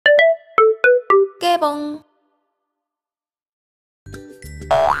깨봉.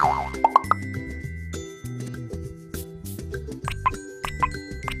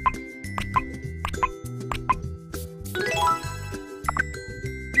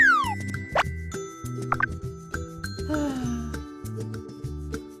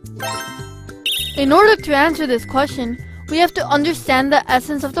 In order to answer this question, we have to understand the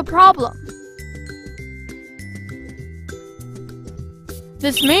essence of the problem.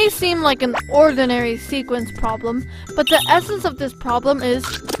 This may seem like an ordinary sequence problem, but the essence of this problem is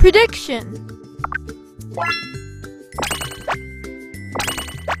prediction.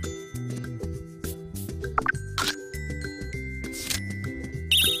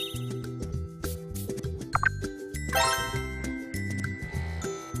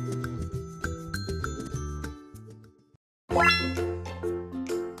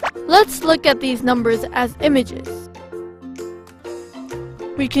 Let's look at these numbers as images.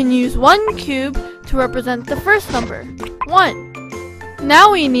 We can use 1 cube to represent the first number, 1.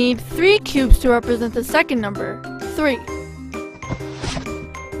 Now we need 3 cubes to represent the second number, 3.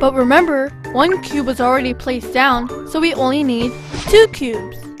 But remember, 1 cube was already placed down, so we only need 2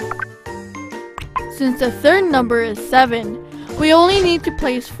 cubes. Since the third number is 7, we only need to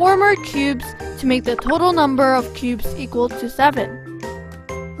place 4 more cubes to make the total number of cubes equal to 7.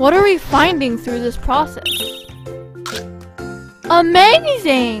 What are we finding through this process?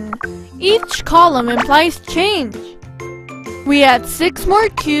 Amazing! Each column implies change. We add 6 more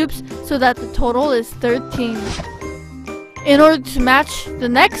cubes so that the total is 13. In order to match the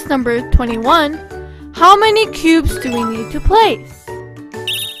next number, 21, how many cubes do we need to place?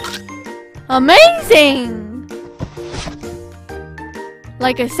 Amazing!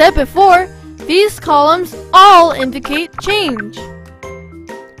 Like I said before, these columns all indicate change.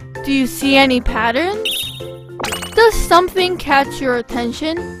 Do you see any patterns? Does something catch your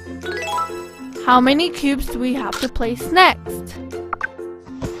attention? How many cubes do we have to place next?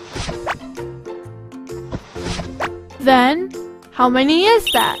 Then, how many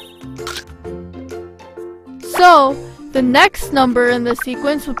is that? So, the next number in the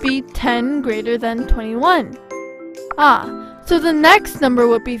sequence would be 10 greater than 21. So the next number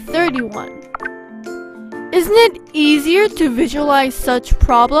would be 31. Isn't it easier to visualize such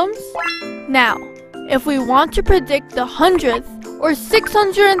problems? Now, if we want to predict the 100th or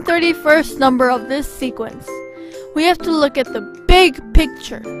 631st number of this sequence, we have to look at the big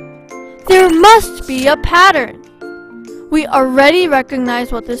picture. There must be a pattern. We already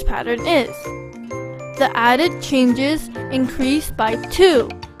recognize what this pattern is. The added changes increase by 2.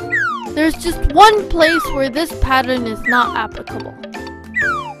 There's just one place where this pattern is not applicable.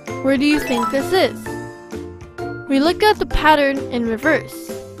 Where do you think this is? We look at the pattern in reverse.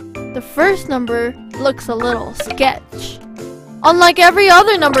 The first number looks a little sketch. Unlike every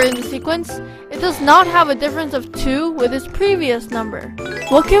other number in the sequence, it does not have a difference of 2 with its previous number.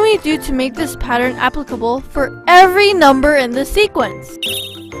 What can we do to make this pattern applicable for every number in the sequence?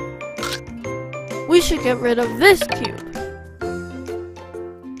 We should get rid of this cube.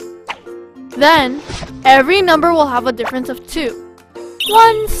 Then, every number will have a difference of 2.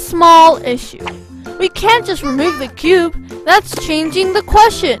 One small issue. We can't just remove the cube. That's changing the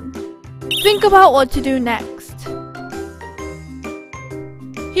question. Think about what to do next.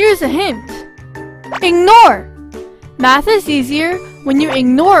 Here's a hint. Ignore! Math is easier when you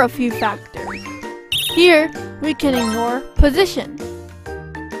ignore a few factors. Here, we can ignore position.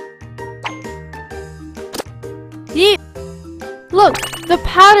 Yeet! Look, the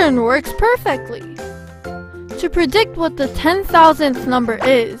pattern works perfectly. To predict what the 10,000th number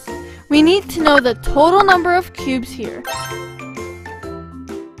is, we need to know the total number of cubes here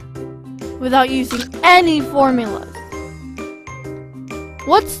without using any formulas.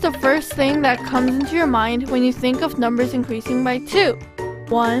 What's the first thing that comes into your mind when you think of numbers increasing by 2?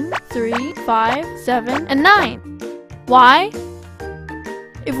 1, 3, 5, 7, and 9. Why?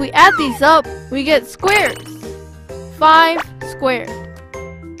 If we add these up, we get squares. 5 squared.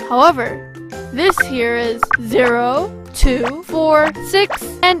 However, this here is 0, 2, 4, 6,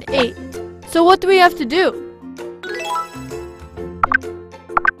 and 8. So what do we have to do?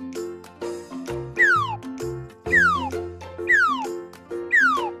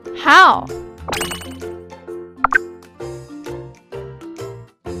 How?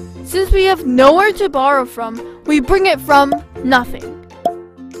 Since we have nowhere to borrow from, we bring it from nothing.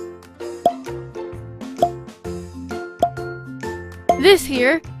 This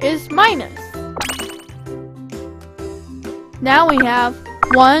here is minus. Now we have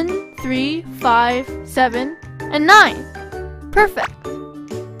 1, 3, 5, 7, and 9. Perfect.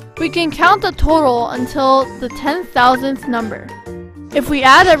 We can count the total until the 10,000th number. If we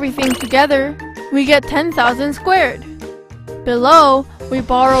add everything together, we get 10,000 squared. Below, we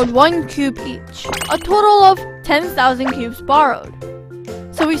borrowed 1 cube each, a total of 10,000 cubes borrowed.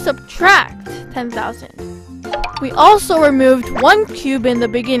 So we subtract 10,000. We also removed 1 cube in the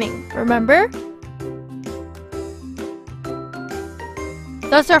beginning, remember?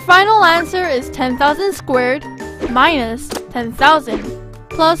 Thus our final answer is 10,000 squared minus 10,000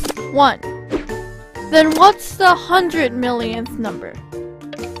 plus 1. Then what's the 100 millionth number?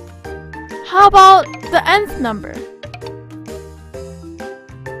 How about the nth number?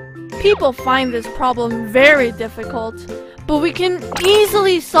 People find this problem very difficult, but we can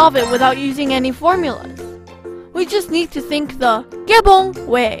easily solve it without using any formulas. We just need to think the QUEBON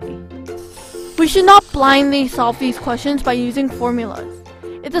way. We should not blindly solve these questions by using formulas.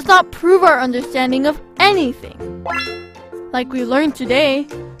 It does not prove our understanding of anything. Like we learned today,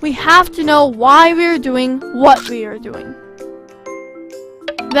 we have to know why we are doing what we are doing.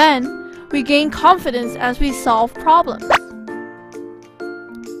 Then, we gain confidence as we solve problems.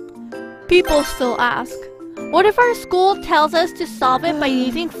 People still ask, what if our school tells us to solve it by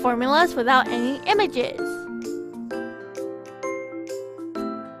using formulas without any images?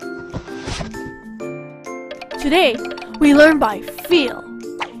 Today, we learn by feel.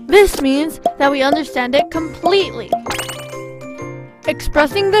 This means that we understand it completely.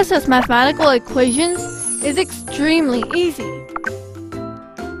 Expressing this as mathematical equations is extremely easy.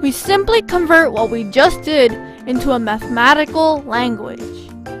 We simply convert what we just did into a mathematical language.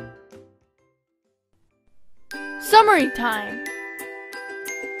 Summary time!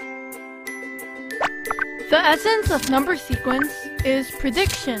 The essence of number sequence is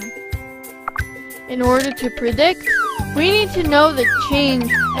prediction. In order to predict, we need to know the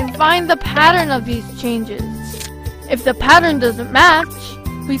change and find the pattern of these changes. If the pattern doesn't match,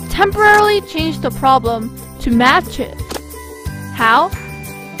 we temporarily change the problem to match it. How?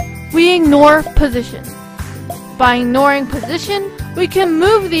 We ignore position. By ignoring position, we can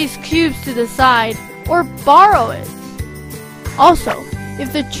move these cubes to the side or borrow it. Also,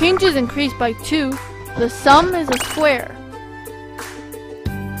 if the changes increase by 2, the sum is a square.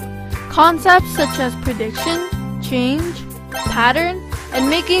 Concepts such as prediction, change, pattern, and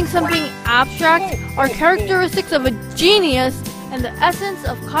making something abstract are characteristics of a genius and the essence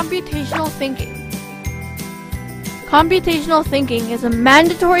of computational thinking. Computational thinking is a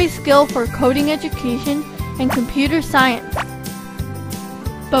mandatory skill for coding education and computer science.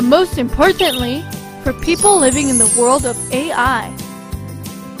 But most importantly, for people living in the world of AI.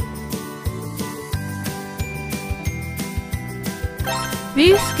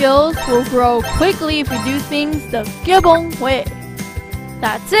 These skills will grow quickly if we do things the QUEBON way.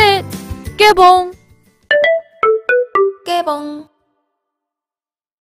 That's it! QUEBON! QUEBON.